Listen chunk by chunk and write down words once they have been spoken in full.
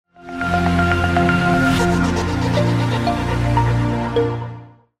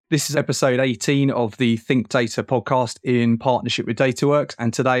This is episode 18 of the Think Data podcast in partnership with DataWorks.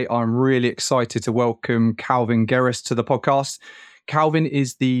 And today I'm really excited to welcome Calvin Gerus to the podcast. Calvin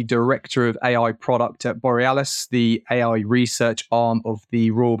is the Director of AI Product at Borealis, the AI research arm of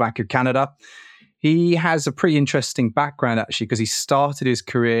the Royal Bank of Canada. He has a pretty interesting background, actually, because he started his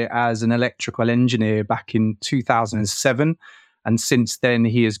career as an electrical engineer back in 2007. And since then,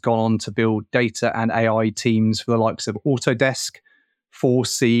 he has gone on to build data and AI teams for the likes of Autodesk,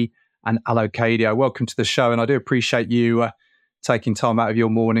 4C, and Allocadia. Welcome to the show, and I do appreciate you taking time out of your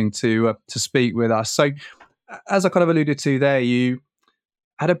morning to speak with us. So, as I kind of alluded to there, you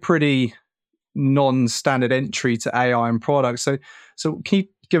had a pretty non-standard entry to AI and products. So can you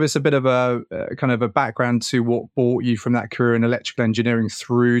give us a bit of a kind of a background to what brought you from that career in electrical engineering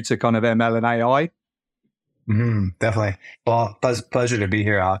through to kind of ML and AI? Definitely. Well, pleasure to be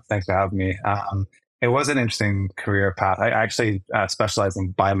here, Alex. Thanks for having me. It was an interesting career path. I actually specialized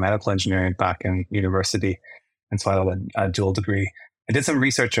in biomedical engineering back in university, and so I had a dual degree. I did some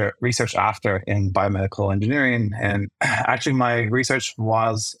research after in biomedical engineering, and actually my research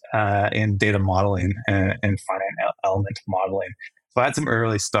was in data modeling and finite element modeling. So I had some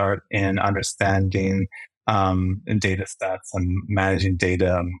early start in understanding in data sets and managing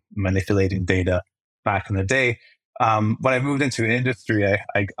data, manipulating data back in the day. When I moved into industry,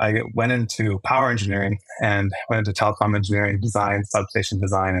 I went into power engineering and went into telecom engineering design, substation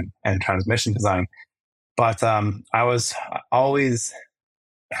design, and transmission design. But have always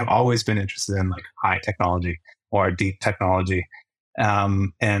been interested in like high technology or deep technology.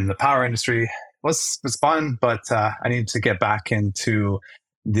 And the power industry was fun, but I needed to get back into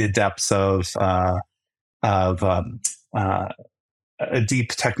the depths of a deep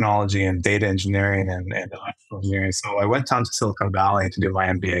technology and data engineering and electrical engineering. So I went down to Silicon Valley to do my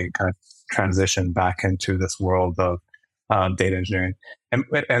MBA, kind of transition back into this world of data engineering.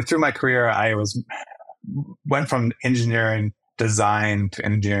 And through my career, I went from engineering design to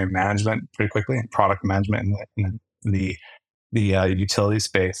engineering management pretty quickly, and product management in the utility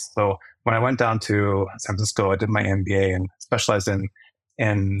space. So when I went down to San Francisco, I did my MBA and specialized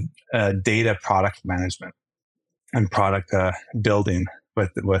in data product management and product building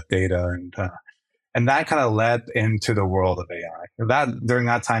with data, and that kind of led into the world of AI. During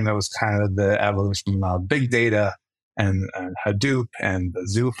that time, that was kind of the evolution of big data and Hadoop and the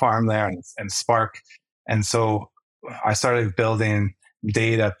Zoo farm there and Spark, and so I started building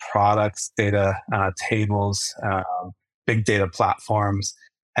data products, data tables, big data platforms,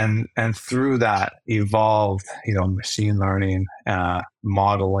 and through that evolved machine learning,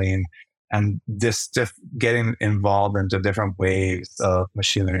 modeling, and getting involved into different waves of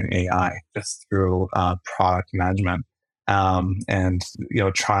machine learning AI just through product management, and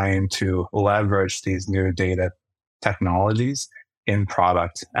trying to leverage these new data technologies in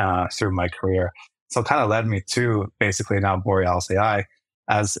product through my career. So it kind of led me to basically now Borealis AI,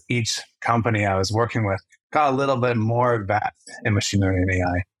 as each company I was working with got a little bit more advanced in machine learning and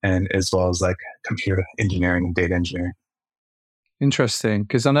AI, and as well as like computer engineering and data engineering. Interesting,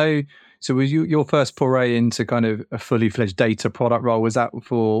 because I know. So was your first foray into kind of a fully fledged data product role? Was that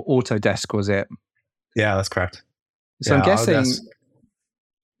for Autodesk? Was it? Yeah, that's correct. So I'm guessing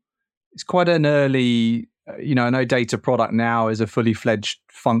it's quite an early. I know data product now as a fully fledged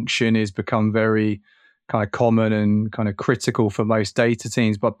function has become very kind of common and kind of critical for most data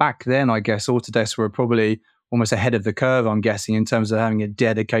teams. But back then, I guess Autodesk were probably almost ahead of the curve, I'm guessing, in terms of having a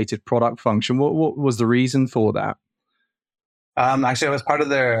dedicated product function. What was the reason for that? Actually, I was part of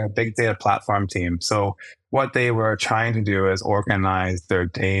their big data platform team. So what they were trying to do is organize their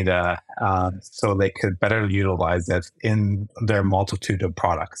data so they could better utilize it in their multitude of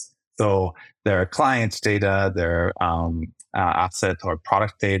products. So their clients' data, their asset or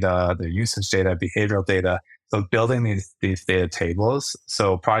product data, their usage data, behavioral data. So building these data tables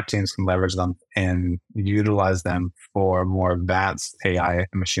so product teams can leverage them and utilize them for more advanced AI and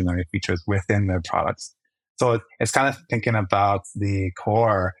machine learning features within their products. So it's kind of thinking about the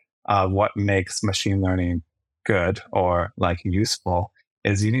core of what makes machine learning good or like useful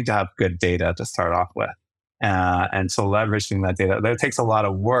is you need to have good data to start off with. And so leveraging that data, it takes a lot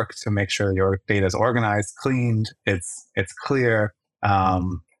of work to make sure your data is organized, cleaned, it's clear,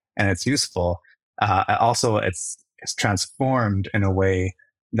 and it's useful. Also, it's transformed in a way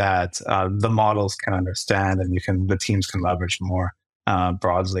that the models can understand and the teams can leverage more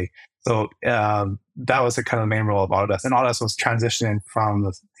broadly. So that was the kind of main role of Autodesk. And Autodesk was transitioning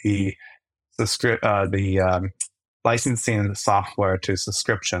from the licensing the software to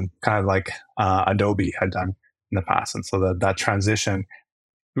subscription, kind of like Adobe had done in the past. And so that transition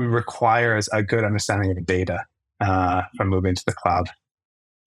requires a good understanding of data from moving to the cloud.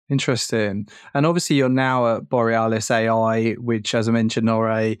 Interesting. And obviously you're now at Borealis AI, which, as I mentioned,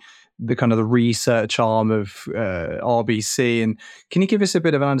 are the kind of the research arm of RBC. And can you give us a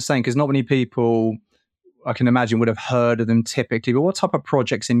bit of an understanding? Because not many people, I can imagine, would have heard of them typically. But what type of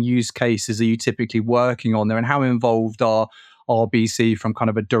projects and use cases are you typically working on there? And how involved are RBC from kind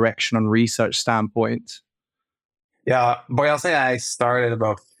of a direction and research standpoint? Yeah, Borealis AI started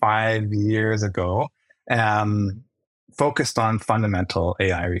about 5 years ago, um, focused on fundamental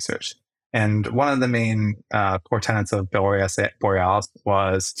AI research. And one of the main core tenets of Borealis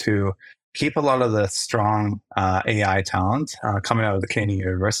was to keep a lot of the strong AI talent coming out of the Canadian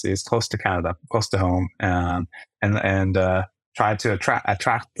universities close to Canada, close to home, and try to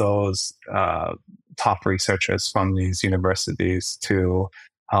attract those top researchers from these universities to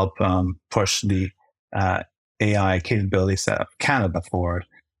help push the uh, AI capability set of Canada forward.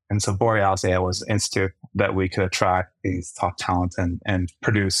 And so Borealis AI was an institute that we could attract these top talent and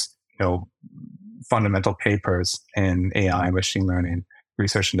produce, fundamental papers in AI, machine learning,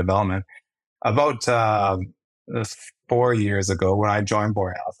 research and development. About 4 years ago, when I joined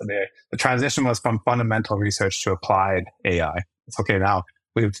Borealis, the transition was from fundamental research to applied AI. It's okay now.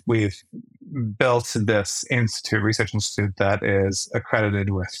 We've built this research institute that is accredited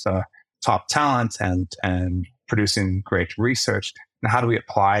with top talent and producing great research. And how do we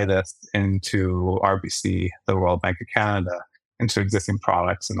apply this into RBC, the World Bank of Canada, into existing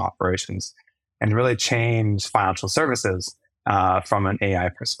products and operations, and really change financial services from an AI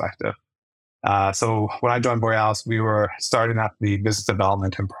perspective? So when I joined Borealis, we were starting up the business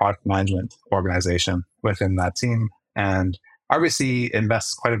development and product management organization within that team. And RBC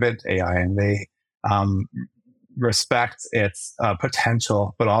invests quite a bit in AI, and they respect its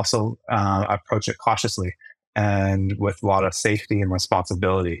potential, but also approach it cautiously and with a lot of safety and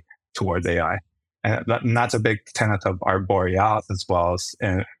responsibility towards AI. And that's a big tenet of our Borealis as well as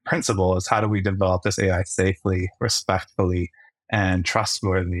principle is how do we develop this AI safely, respectfully, and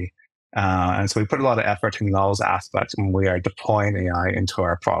trustworthy. And so we put a lot of effort in those aspects when we are deploying AI into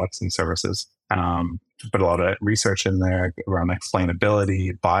our products and services. Put a lot of research in there around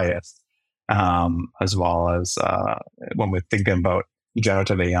explainability, bias, as well as when we're thinking about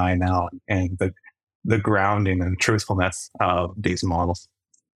generative AI now and the grounding and truthfulness of these models.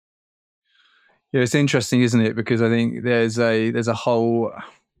 Yeah, it's interesting, isn't it? Because I think there's a whole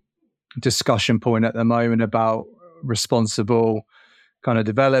discussion point at the moment about responsible kind of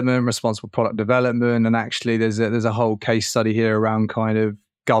development, responsible product development, and actually there's a whole case study here around kind of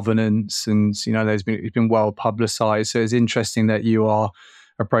governance, and it's been well publicized. So it's interesting that you are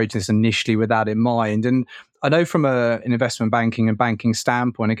approaching this initially with that in mind. And I know from an investment banking and banking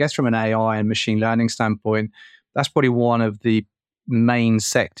standpoint, I guess from an AI and machine learning standpoint, that's probably one of the main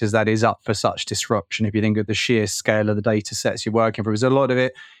sectors that is up for such disruption. If you think of the sheer scale of the data sets you're working for, is a lot of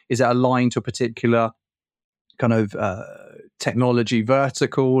it, is it aligned to a particular kind of technology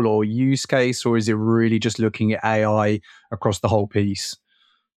vertical or use case, or is it really just looking at AI across the whole piece?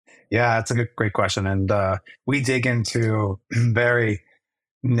 Yeah, it's a great question. And we dig into very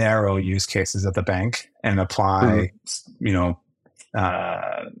narrow use cases at the bank and apply,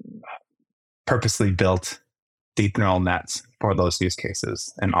 purposely built deep neural nets for those use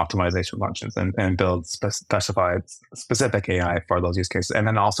cases and optimization functions and build specified specific AI for those use cases. And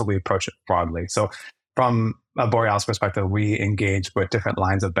then also we approach it broadly. So from a Borealis perspective, we engage with different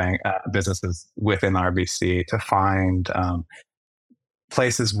lines of bank businesses within RBC to find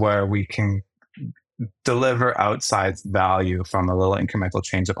places where we can deliver outsized value from a little incremental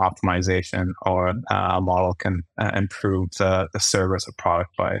change of optimization, or a model can improve the service or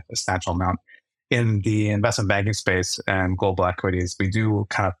product by a substantial amount. In the investment banking space and global equities, we do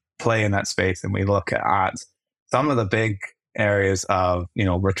kind of play in that space, and we look at some of the big areas of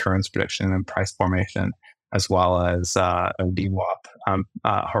returns prediction and price formation, as well as VWAP,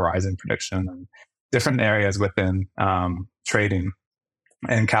 horizon prediction, and different areas within trading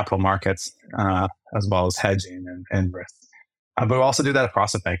and capital markets, as well as hedging and risk. But we also do that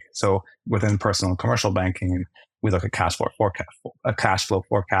across the bank. So within personal and commercial banking, we look at cash flow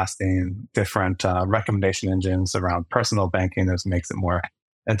forecasting, different recommendation engines around personal banking that makes it more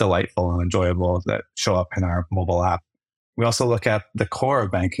delightful and enjoyable that show up in our mobile app. We also look at the core of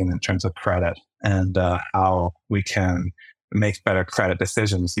banking in terms of credit and how we can make better credit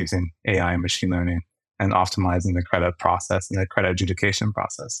decisions using AI and machine learning and optimizing the credit process and the credit adjudication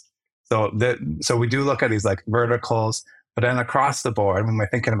process. So we do look at these like verticals, but then across the board, when we're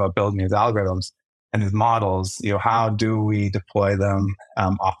thinking about building these algorithms and these models, how do we deploy them,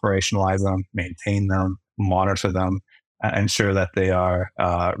 operationalize them, maintain them, monitor them, ensure that they are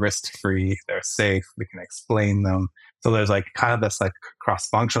risk-free, they're safe, we can explain them, So there's like kind of this like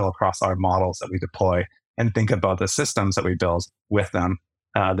cross-functional across our models that we deploy and think about the systems that we build with them,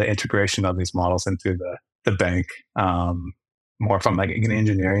 the integration of these models into the bank, more from like an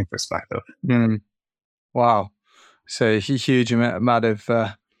engineering perspective. Mm. Wow. So a huge amount of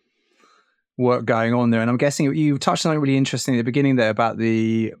work going on there. And I'm guessing you touched on something really interesting at the beginning there about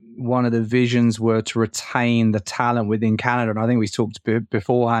one of the visions were to retain the talent within Canada. And I think we talked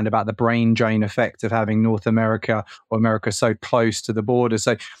beforehand about the brain drain effect of having North America or America so close to the border.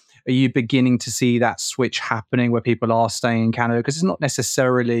 So are you beginning to see that switch happening where people are staying in Canada? Because it's not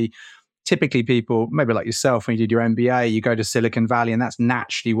necessarily typically people, maybe like yourself, when you did your MBA, you go to Silicon Valley and that's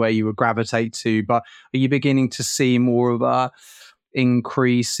naturally where you would gravitate to. But are you beginning to see more of a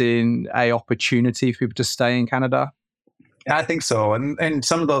increase in a opportunity for people to stay in Canada? Yeah, I think so. And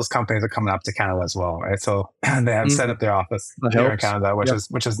some of those companies are coming up to Canada as well, right? So they have set up their office That here in helps. Canada,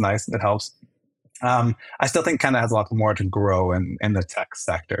 which is nice. It helps. I still think Canada has a lot more to grow in the tech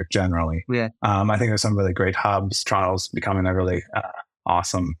sector generally. Yeah. I think there's some really great hubs. Toronto's becoming a really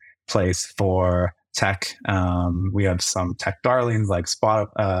awesome place for tech. We have some tech darlings like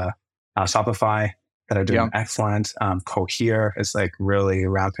Shopify that are doing excellent. Cohere is like really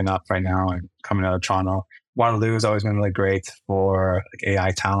ramping up right now and coming out of Toronto. Waterloo has always been really great for like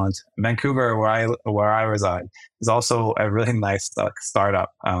AI talent. Vancouver, where I reside, is also a really nice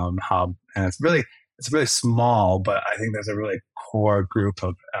startup hub, and it's really small, but I think there's a really core group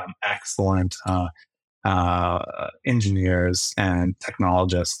of excellent engineers and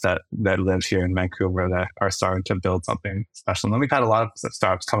technologists that live here in Vancouver that are starting to build something special. And then we've had a lot of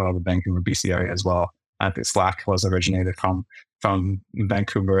startups coming out of the Vancouver, BC area as well. I think Slack was originated from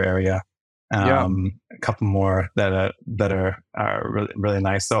Vancouver area. A couple more that are really, really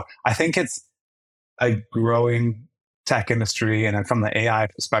nice. So I think it's a growing tech industry, and then from the AI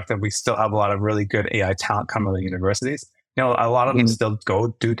perspective, we still have a lot of really good AI talent coming out of the universities. You know, a lot of them still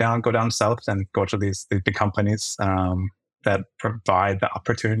go down south and go to these big companies that provide the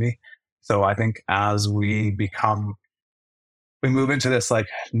opportunity. So I think as we move into this like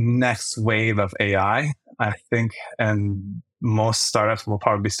next wave of AI, I think, and most startups will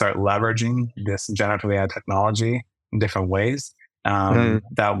probably start leveraging this generative AI technology in different ways.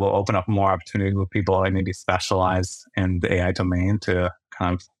 That will open up more opportunities with people that maybe specialize in the AI domain to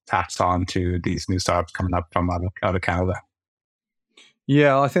kind of tax on to these new startups coming up from out of Canada.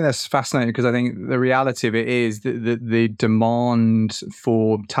 Yeah, I think that's fascinating because I think the reality of it is that the demand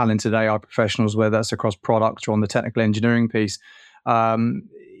for talented AI professionals, whether that's across product or on the technical engineering piece,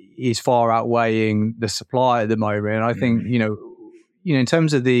 is far outweighing the supply at the moment. And I think, you know, in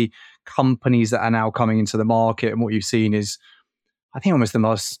terms of the companies that are now coming into the market, and what you've seen is, I think almost the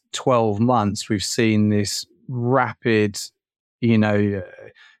last 12 months, we've seen this rapid,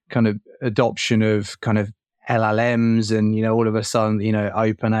 kind of adoption of kind of LLMs, and, all of a sudden,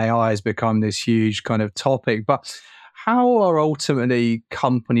 OpenAI has become this huge kind of topic. But how are ultimately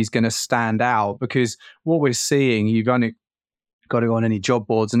companies going to stand out? Because what we're seeing, you've only got to go on any job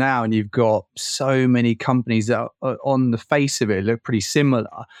boards now, and you've got so many companies that are, on the face of it, look pretty similar,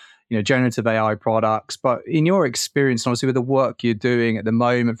 generative AI products. But in your experience, and obviously with the work you're doing at the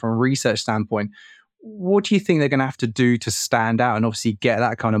moment from a research standpoint, what do you think they're going to have to do to stand out and obviously get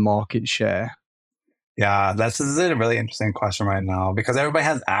that kind of market share? Yeah, this is a really interesting question right now because everybody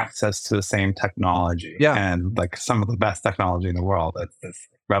has access to the same technology and like some of the best technology in the world. It's this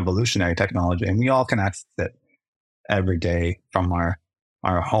revolutionary technology, and we all can access it every day from our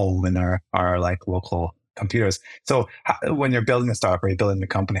home and our like local computers. So when you're building a startup or you're building a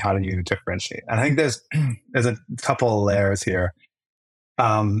company, how do you differentiate? And I think there's a couple of layers here.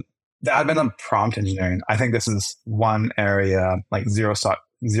 The advent of prompt engineering, I think this is one area, like zero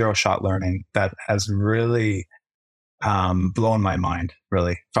shot learning, that has really blown my mind,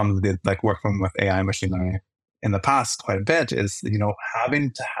 really, from the like working with AI and machine learning in the past quite a bit, is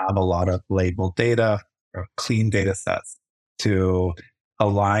having to have a lot of labeled data or clean data sets to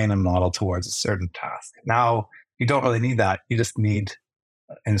align a model towards a certain task. Now you don't really need that. You just need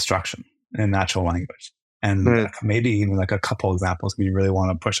instruction in natural language. And maybe even like a couple examples we really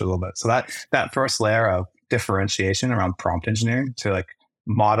want to push a little bit. So that first layer of differentiation around prompt engineering to like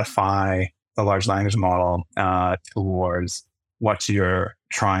modify the large language model towards what you're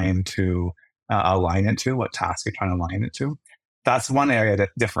trying to align it to, what task you're trying to align it to. That's one area that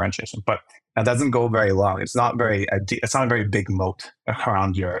differentiation, but that doesn't go very long. It's not a very big moat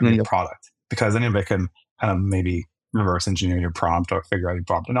around your product, because anybody can kind of maybe reverse engineer your prompt or figure out your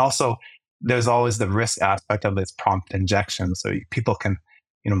prompt. And also, there's always the risk aspect of this prompt injection. So people can,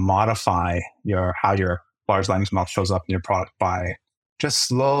 modify how your large language model shows up in your product by just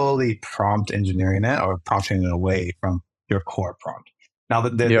slowly prompt engineering it or prompting it away from your core prompt. Now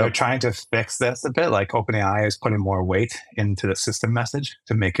that they're Yep. trying to fix this a bit, like OpenAI is putting more weight into the system message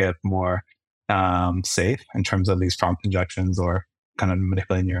to make it more safe in terms of these prompt injections or kind of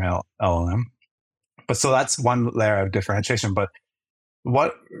manipulating your LLM. But so that's one layer of differentiation. But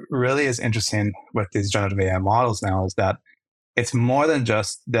what really is interesting with these generative AI models now is that it's more than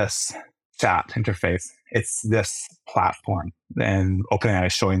just this chat interface. It's this platform. And OpenAI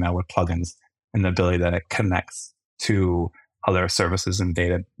is showing that with plugins and the ability that it connects to other services and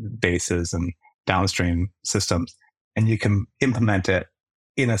databases and downstream systems. And you can implement it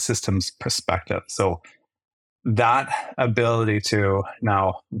in a systems perspective. So that ability to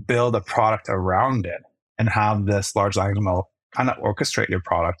now build a product around it and have this large language model kind of orchestrate your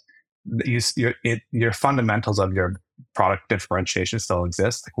product, your fundamentals of your product differentiation still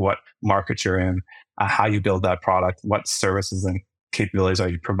exist, like what market you're in, how you build that product, what services and capabilities are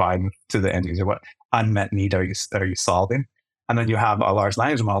you providing to the end user, what unmet need are you solving, and then you have a large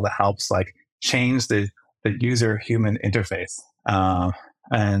language model that helps like change the user human interface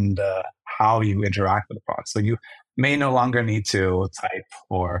and how you interact with the product. So you may no longer need to type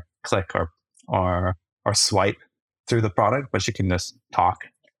or click or swipe through the product, but you can just talk,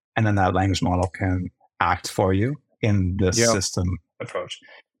 and then that language model can act for you in this Yep. system approach.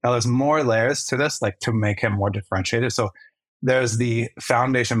 Now, there's more layers to this, like to make him more differentiated. So there's the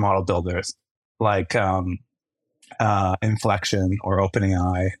foundation model builders, like Inflection or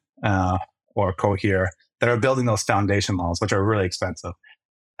OpenAI or Cohere, that are building those foundation models, which are really expensive.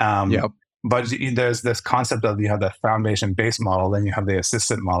 Yep. But there's this concept of you have the foundation base model, then you have the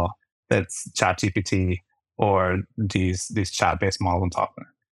assistant model that's ChatGPT or these chat-based models on top of it.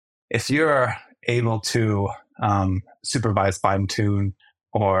 If you're able to supervise, fine tune,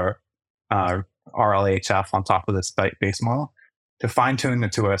 or RLHF on top of this base model to fine tune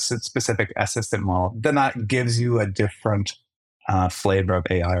it to a specific assistant model, then that gives you a different flavor of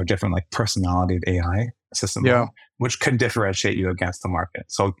AI or different like personality of AI assistant model, which can differentiate you against the market.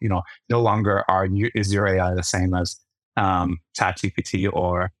 So no longer is your AI the same as ChatGPT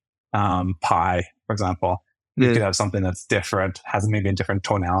or Pi, for example. You could have something that's different, has maybe a different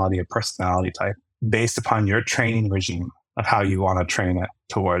tonality or personality type based upon your training regime of how you want to train it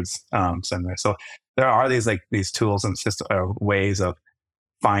towards somewhere. So there are these tools and ways of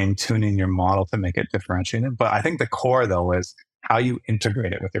fine tuning your model to make it differentiated. But I think the core though is how you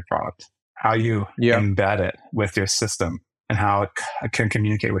integrate it with your product, how you embed it with your system, and how it can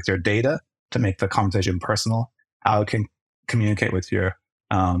communicate with your data to make the conversation personal, how it can communicate with your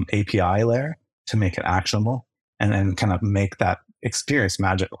API layer to make it actionable, and then kind of make that experience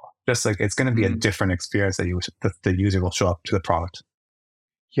magical. Just like it's going to be a different experience that the user will show up to the product.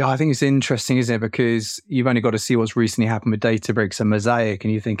 Yeah, I think it's interesting, isn't it? Because you've only got to see what's recently happened with Databricks and Mosaic,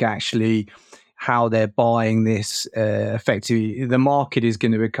 and you think actually how they're buying this effectively. The market is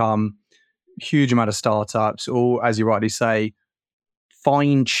going to become a huge amount of startups, or as you rightly say,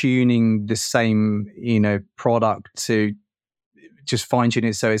 fine-tuning the same product to just fine-tune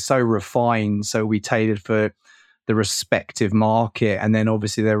it so it's so refined, so we tailored for the respective market, and then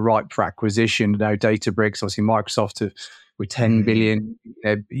obviously they're ripe for acquisition. Databricks, obviously Microsoft with 10 billion.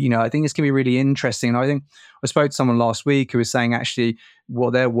 I think it's going to be really interesting. And I think I spoke to someone last week who was saying actually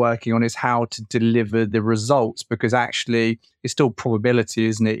what they're working on is how to deliver the results, because actually it's still probability,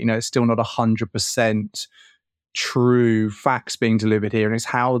 isn't it? It's still not 100% true facts being delivered here, and it's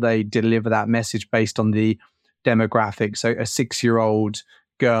how they deliver that message based on the demographic. So a 6-year-old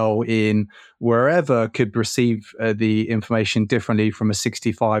girl in wherever could receive the information differently from a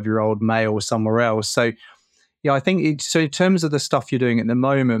 65-year-old male somewhere else. So yeah, I think so in terms of the stuff you're doing at the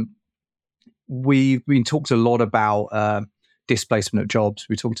moment, we've been talked a lot about displacement of jobs.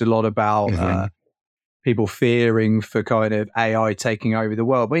 We talked a lot about people fearing for kind of AI taking over the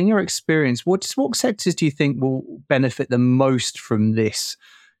world. But in your experience, what sectors do you think will benefit the most from this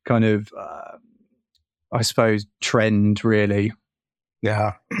kind of, I suppose, trend, really?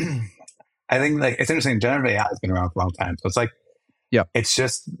 Yeah. I think it's interesting. Generative AI has been around for a long time. So it's it's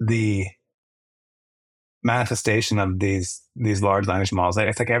just the manifestation of these large language models.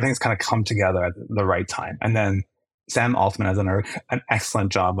 It's like everything's kind of come together at the right time. And then Sam Altman has done an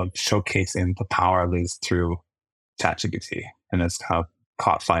excellent job of showcasing the power of these through ChatGPT, and it's kind of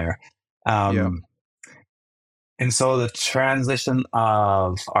caught fire. And so the transition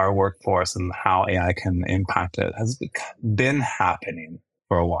of our workforce and how AI can impact it has been happening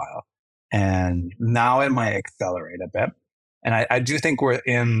for a while. And now it might accelerate a bit. And I do think we're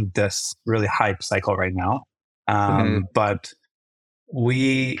in this really hype cycle right now. But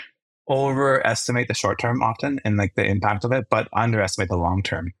we overestimate the short term often and like the impact of it, but underestimate the long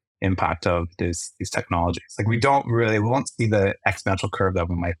term impact of these technologies. Like we won't see the exponential curve that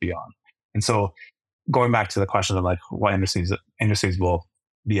we might be on. And so going back to the question of like what industries will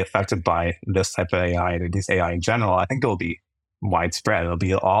be affected by this type of AI or this AI in general, I think it will be widespread. It'll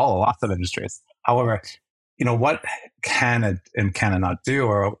be lots of industries. However, what can it and can it not do,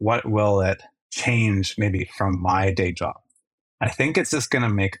 or what will it change maybe from my day job? I think it's just going to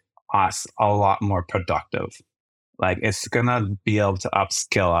make us a lot more productive. Like it's going to be able to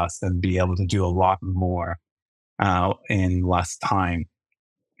upskill us and be able to do a lot more in less time.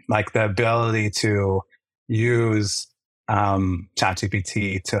 Like the ability to use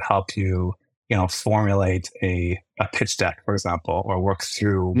ChatGPT to help you, formulate a pitch deck, for example, or work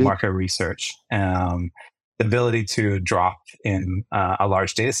through market research. The ability to drop in a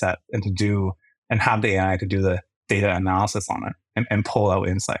large data set and have the AI to do the data analysis on it and pull out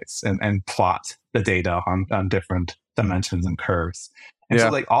insights and plot the data on different dimensions and curves. And so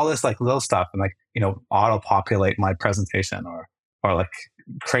like all this like little stuff and like, auto populate my presentation or like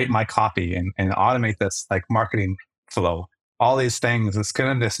create my copy and automate this like marketing flow. All these things, it's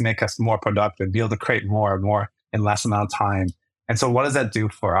going to just make us more productive, be able to create more and more in less amount of time. And so what does that do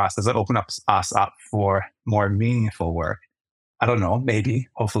for us? Does it open us up for more meaningful work? I don't know, maybe,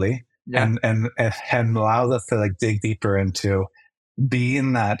 hopefully. Yeah. And allows us to like dig deeper into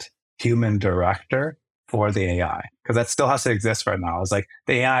being that human director for the AI. Because that still has to exist right now. It's like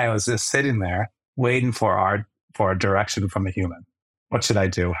the AI was just sitting there waiting for a direction from a human. What should I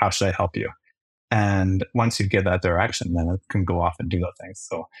do? How should I help you? And once you get that direction, then it can go off and do those things.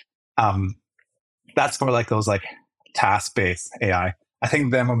 So that's for like those like task-based AI. I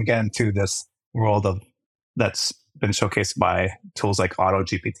think then when we get into this world of that's been showcased by tools like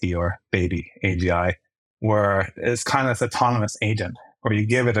AutoGPT or Baby AGI, where it's kind of this autonomous agent where you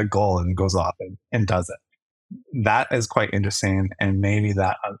give it a goal and it goes off and does it. That is quite interesting, and maybe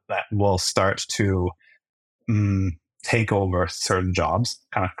that will start to take over certain jobs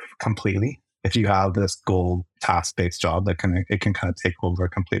kind of completely. If you have this goal task-based job it can kind of take over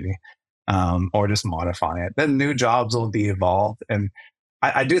completely, or just modify it. Then new jobs will be evolved. And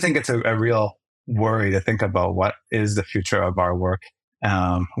I do think it's a real worry to think about what is the future of our work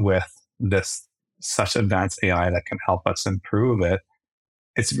with this such advanced AI that can help us improve it.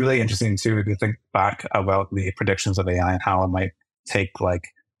 It's really interesting too to think back about the predictions of AI and how it might take like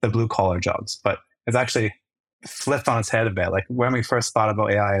the blue collar jobs, but it's actually flipped on its head a bit. Like when we first thought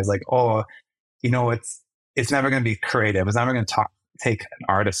about AI, is like, it's never going to be creative. It's never going to take an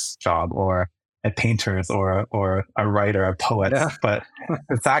artist's job or a painter's or a writer, a poet. Yeah. But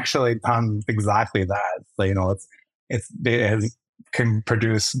it's actually done exactly that. So, it can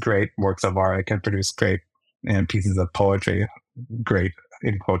produce great works of art. It can produce great pieces of poetry, great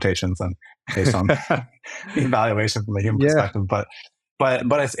in quotations and based on evaluation from a human perspective. But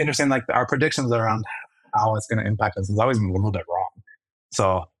it's interesting. Like our predictions around how it's going to impact us is always a little bit wrong.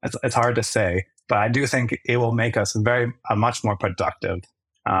 So it's hard to say, but I do think it will make us a much more productive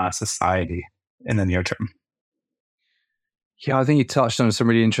society in the near term. Yeah, I think you touched on some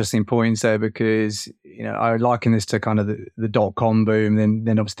really interesting points there because, I liken this to kind of the dot-com boom,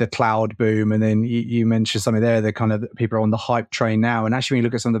 then obviously the cloud boom. And then you mentioned something there that kind of people are on the hype train now. And actually when you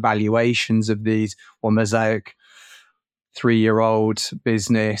look at some of the valuations of these, Mosaic, 3-year-old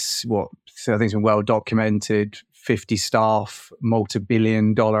business, so I think it's been well documented, 50 staff,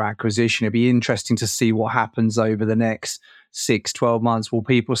 multi-billion-dollar acquisition. It'd be interesting to see what happens over the next 6-12 months. Will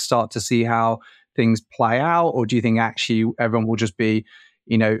people start to see how things play out, or do you think actually everyone will just be,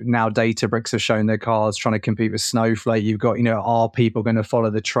 now Databricks have shown their cards trying to compete with Snowflake? You've got, are people going to follow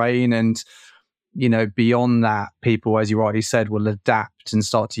the train? And, beyond that, people, as you rightly said, will adapt and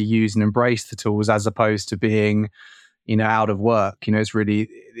start to use and embrace the tools as opposed to being, out of work. It's really,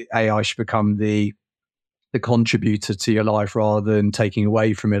 AI should become the contributor to your life rather than taking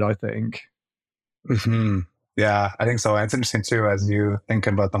away from it, I think. Mm-hmm. Yeah, I think so. And it's interesting too, as you think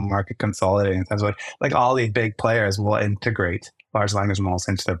about the market consolidating, as like all the big players will integrate large language models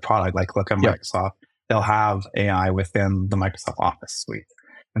into their product. Like look at Microsoft, they'll have AI within the Microsoft Office suite.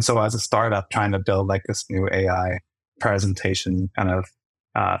 And so as a startup trying to build like this new AI presentation kind of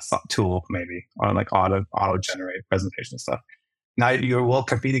tool maybe, or like auto generate presentation stuff, now you will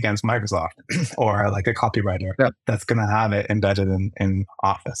compete against Microsoft or like a copywriter that's going to have it embedded in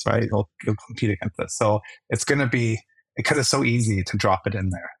Office, right? You'll compete against this. So it's going to be, because it's so easy to drop it in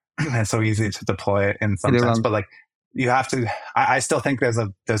there and so easy to deploy it in some sense. But like you have to, I still think there's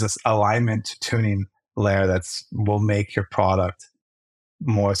this alignment tuning layer will make your product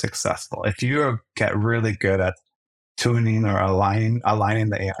more successful. If you get really good at tuning or aligning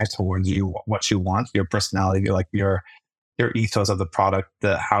the AI towards you, what you want, your personality, like your ethos of the product,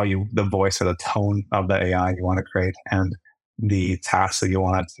 the voice or the tone of the AI you want to create, and the tasks that you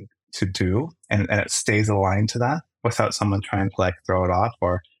want it to do, and it stays aligned to that without someone trying to like throw it off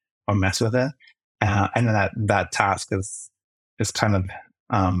or mess with it. And then that task is kind of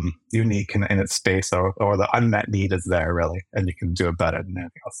unique in its space, or the unmet need is there really, and you can do it better than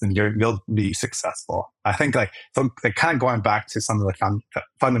anything else, and you'll be successful. I think like kind of going back to some of the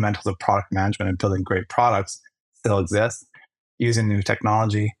fundamentals of product management and building great products still exist using new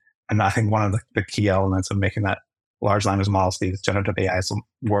technology. And I think one of the key elements of making that large language models, these generative AIs,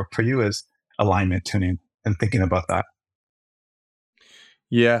 work for you is alignment tuning and thinking about that.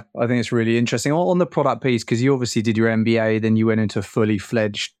 Yeah, I think it's really interesting. On the product piece, because you obviously did your MBA, then you went into a fully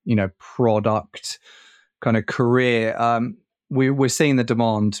fledged, product kind of career. We're seeing the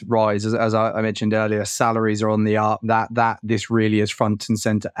demand rise, as I mentioned earlier. Salaries are on the up. This really is front and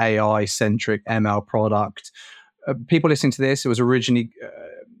center AI centric ML product. People listening to this, it was originally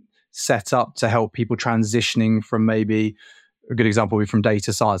set up to help people transitioning from maybe a good example would be from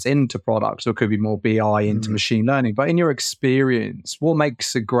data science into products, or it could be more BI into machine learning. But in your experience, what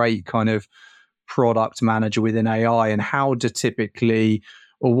makes a great kind of product manager within AI, and how do typically,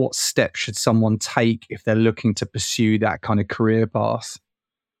 or what steps should someone take if they're looking to pursue that kind of career path?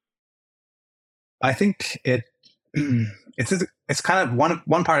 I think it's kind of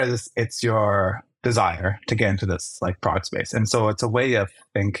one part of this. It's your desire to get into this like product space, and so it's a way of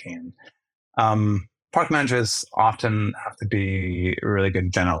thinking. Product managers often have to be really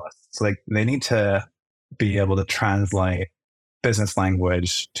good generalists. So like they need to be able to translate business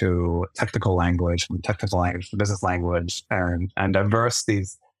language to technical language, from technical language to business language, and diverse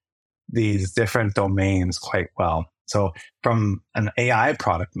these different domains quite well. So from an AI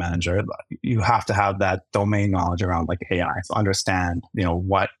product manager, you have to have that domain knowledge around like AI. So understand,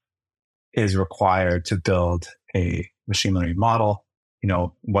 what is required to build a machine learning model.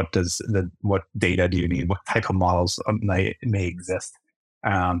 What data do you need? What type of models may exist?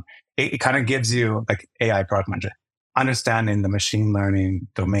 It kind of gives you, like AI product manager, understanding the machine learning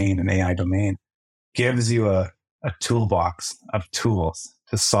domain and AI domain gives you a toolbox of tools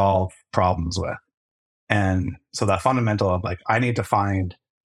to solve problems with. And so that fundamental of like, I need to find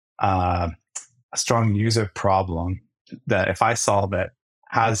a strong user problem that if I solve it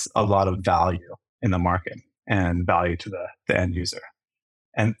has a lot of value in the market and value to the end user.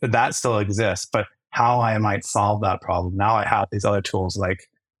 And that still exists, but how I might solve that problem. Now I have these other tools like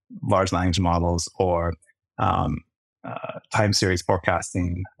large language models or time series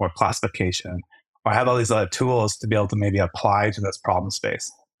forecasting or classification, or I have all these other tools to be able to maybe apply to this problem space.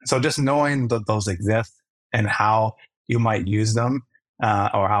 So just knowing that those exist and how you might use them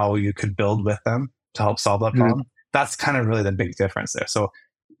or how you could build with them to help solve that problem, that's kind of really the big difference there. So,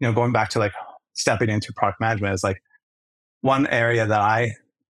 going back to like stepping into product management is like one area that I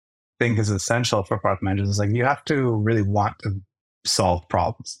think is essential for product managers is like you have to really want to solve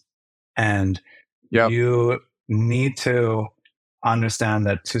problems. And you need to understand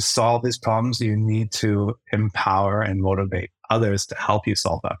that to solve these problems, you need to empower and motivate others to help you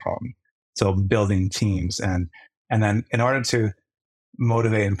solve that problem. So building teams and then in order to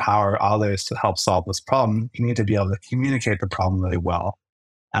motivate and empower others to help solve this problem, you need to be able to communicate the problem really well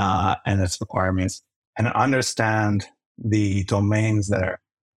and its requirements, and understand the domains that are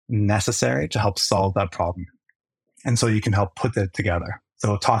necessary to help solve that problem. And so you can help put that together.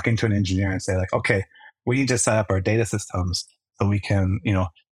 So talking to an engineer and say like, okay, we need to set up our data systems so we can,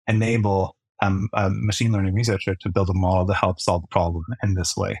 enable a machine learning researcher to build a model to help solve the problem in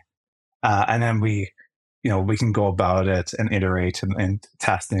this way. And then we can go about it and iterate and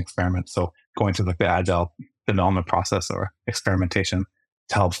test and experiment. So going to like the agile development process or experimentation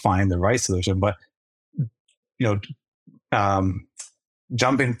to help find the right solution. But,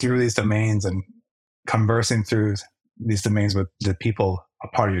 jumping through these domains and conversing through these domains with the people a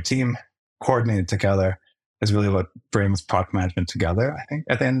part of your team, coordinated together, is really what brings product management together. I think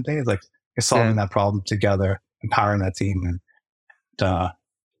at the end of the day, it's like you're solving that problem together, empowering that team, and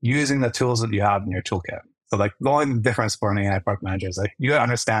using the tools that you have in your toolkit. So like the only difference for an AI product manager is like you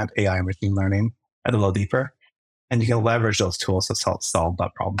understand AI and machine learning a little deeper, and you can leverage those tools to solve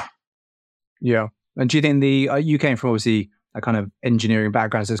that problem. Yeah. And do you think you came from obviously a kind of engineering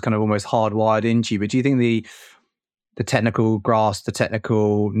background, so it's kind of almost hardwired into you, but do you think the technical grasp, the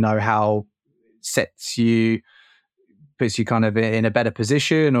technical know-how puts you kind of in a better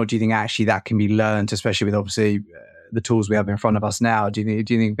position, or do you think actually that can be learned, especially with obviously the tools we have in front of us now? Do you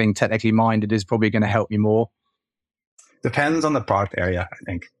think being technically minded is probably going to help you more? Depends on the product area, I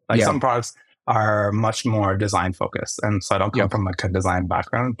think. Some products are much more design focused. And so I don't come Yep. from like a design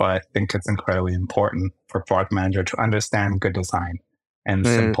background, but I think it's incredibly important for product manager to understand good design and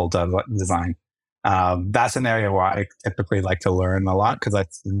Mm, simple design. That's an area where I typically like to learn a lot because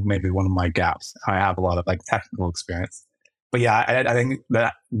that's maybe one of my gaps. I have a lot of like technical experience, but yeah, I think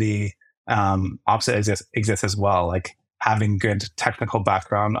that the opposite exists as well. Like having good technical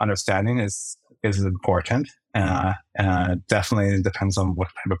background understanding is important. Definitely depends on what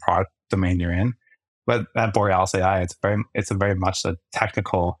type of product domain you're in. But at Borealis AI, it's a very much a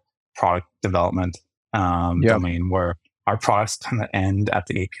technical product development yep. domain where our products kind of end at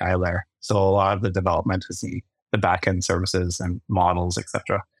the API layer. So a lot of the development is in the backend services and models,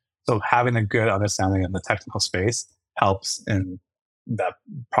 etc. So having a good understanding of the technical space helps in the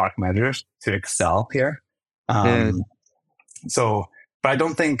product managers to excel here. Mm, Um, so, but I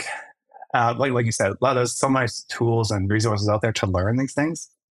don't think, like you said, there's so many tools and resources out there to learn these things.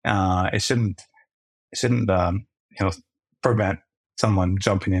 It shouldn't you know prevent someone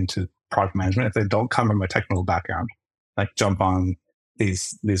jumping into product management if they don't come from a technical background. Like jump on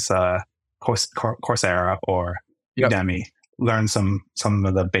these Coursera or yep. Udemy, learn some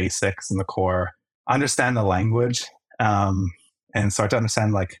of the basics and the core, understand the language, and start to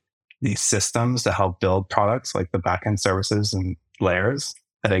understand like these systems to help build products, like the backend services and layers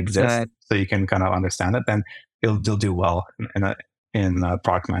that exist, Uh, so you can kind of understand it. Then you'll do well in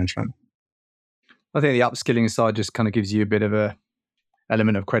product management. I think the upskilling side just kind of gives you a bit of a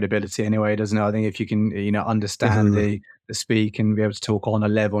element of credibility anyway, doesn't it? I think if you can, understand Mm-hmm. the speak and be able to talk on a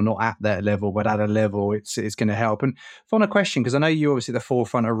level, not at that level, but at a level, it's going to help. And final question, because I know you're obviously at the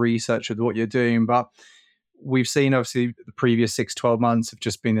forefront of research with what you're doing, but we've seen obviously the previous 6-12 months have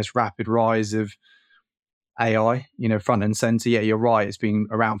just been this rapid rise of AI, front and center. Yeah, you're right. It's been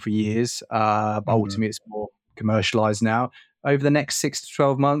around for years, but Mm-hmm. ultimately it's more commercialized now. Over the next 6 to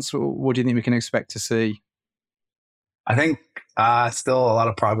 12 months, what do you think we can expect to see? I think still a lot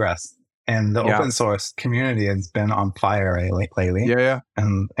of progress, and the Yeah, open source community has been on fire lately, yeah,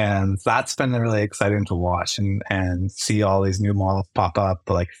 yeah. and that's been really exciting to watch and see all these new models pop up,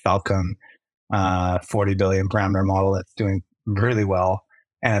 like Falcon, 40 billion parameter model that's doing really well,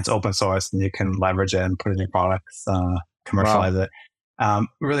 and it's open source and you can leverage it and put it in your products, Wow. commercialize it.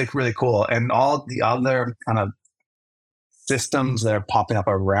 Really cool, and all the other kind of systems that are popping up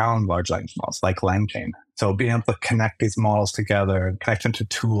around large language models, like LangChain. So being able to connect these models together and connect them to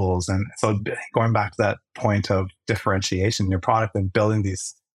tools, and so going back to that point of differentiation in your product and building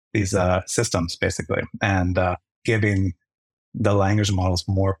these systems basically, and giving the language models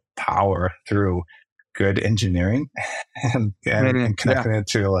more power through good engineering and Yeah. connecting it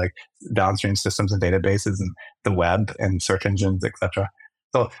to like downstream systems and databases and the web and search engines, etc.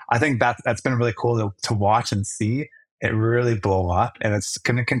 So I think that's been really cool to watch and see it really blow up, and it's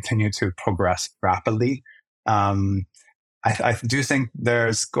going to continue to progress rapidly. Um, I do think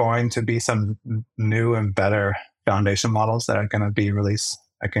there's going to be some new and better foundation models that are going to be released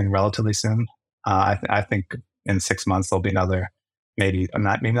again relatively soon. I think in 6 months there'll be another, maybe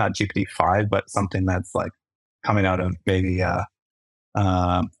not GPT-5, but something that's like coming out of maybe uh,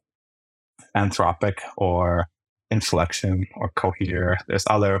 Anthropic or Inflection or Cohere. There's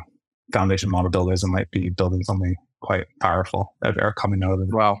other foundation model builders that might be building something quite powerful that are coming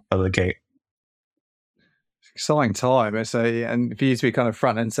Wow. of the gate. Exciting time. And for you to be kind of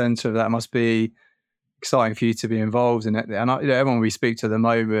front and center of that must be exciting for you to be involved in it. And everyone we speak to at the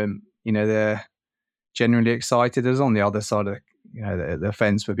moment, they're genuinely excited. There's on the other side of the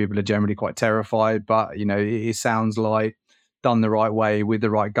fence where people are generally quite terrified. But it sounds like done the right way with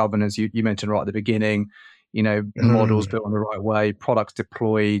the right governance. You mentioned right at the beginning, models Mm. built in the right way, products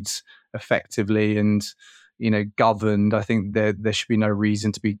deployed effectively, and governed. I think there should be no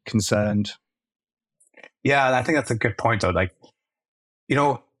reason to be concerned. Yeah, and I think that's a good point though. Like, you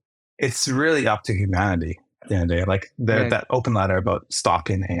know, it's really up to humanity at the end of the day. Like Yeah, that open letter about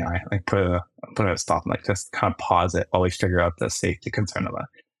stopping AI, like put a stop, like just kind of pause it while we figure out the safety concern of it.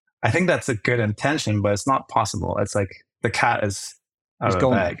 I think that's a good intention, but it's not possible. It's like the cat is out it's of the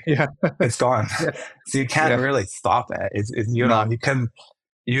gone. bag. Yeah, It's gone. yeah, So you can't yeah. really stop it. No, You can,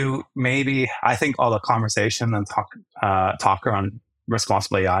 I think all the conversation and talk around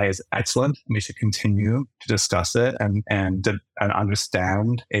responsible AI is excellent. We should continue to discuss it and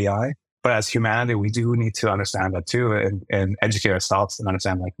understand AI. But as humanity, we do need to understand that too, and educate ourselves and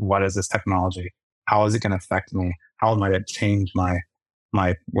understand like, what is this technology? How is it going to affect me? How might it change my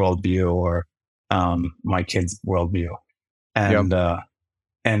worldview or my kids' worldview? yeah.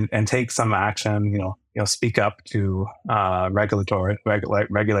 And take some action. Speak up to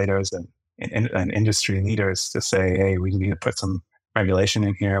regulators and industry leaders to say, hey, we need to put some regulation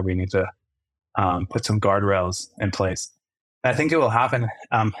in here. We need to put some guardrails in place. And I think it will happen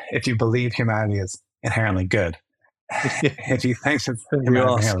if you believe humanity is inherently good. If you think it's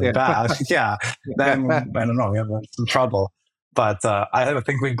inherently bad, then I don't know, we have some trouble. But I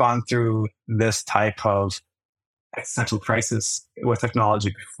think we've gone through this type of existential crisis with technology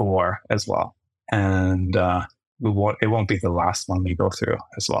before as well, and it won't be the last one we go through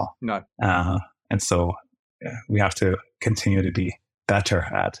as well. No, and so we have to continue to be better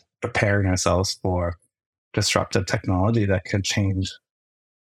at preparing ourselves for disruptive technology that can change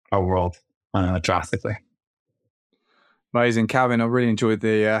our world drastically. Amazing, Calvin. I really enjoyed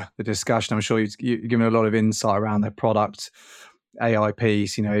the discussion. I'm sure you've given a lot of insight around the product AI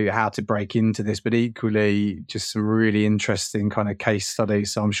piece, how to break into this, but equally just some really interesting kind of case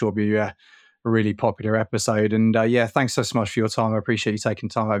studies. So I'm sure it'll be a really popular episode. And thanks so much for your time. I appreciate you taking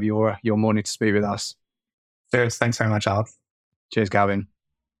time out of your morning to speak with us. Cheers. Thanks very much, Alex. Cheers, Calvin.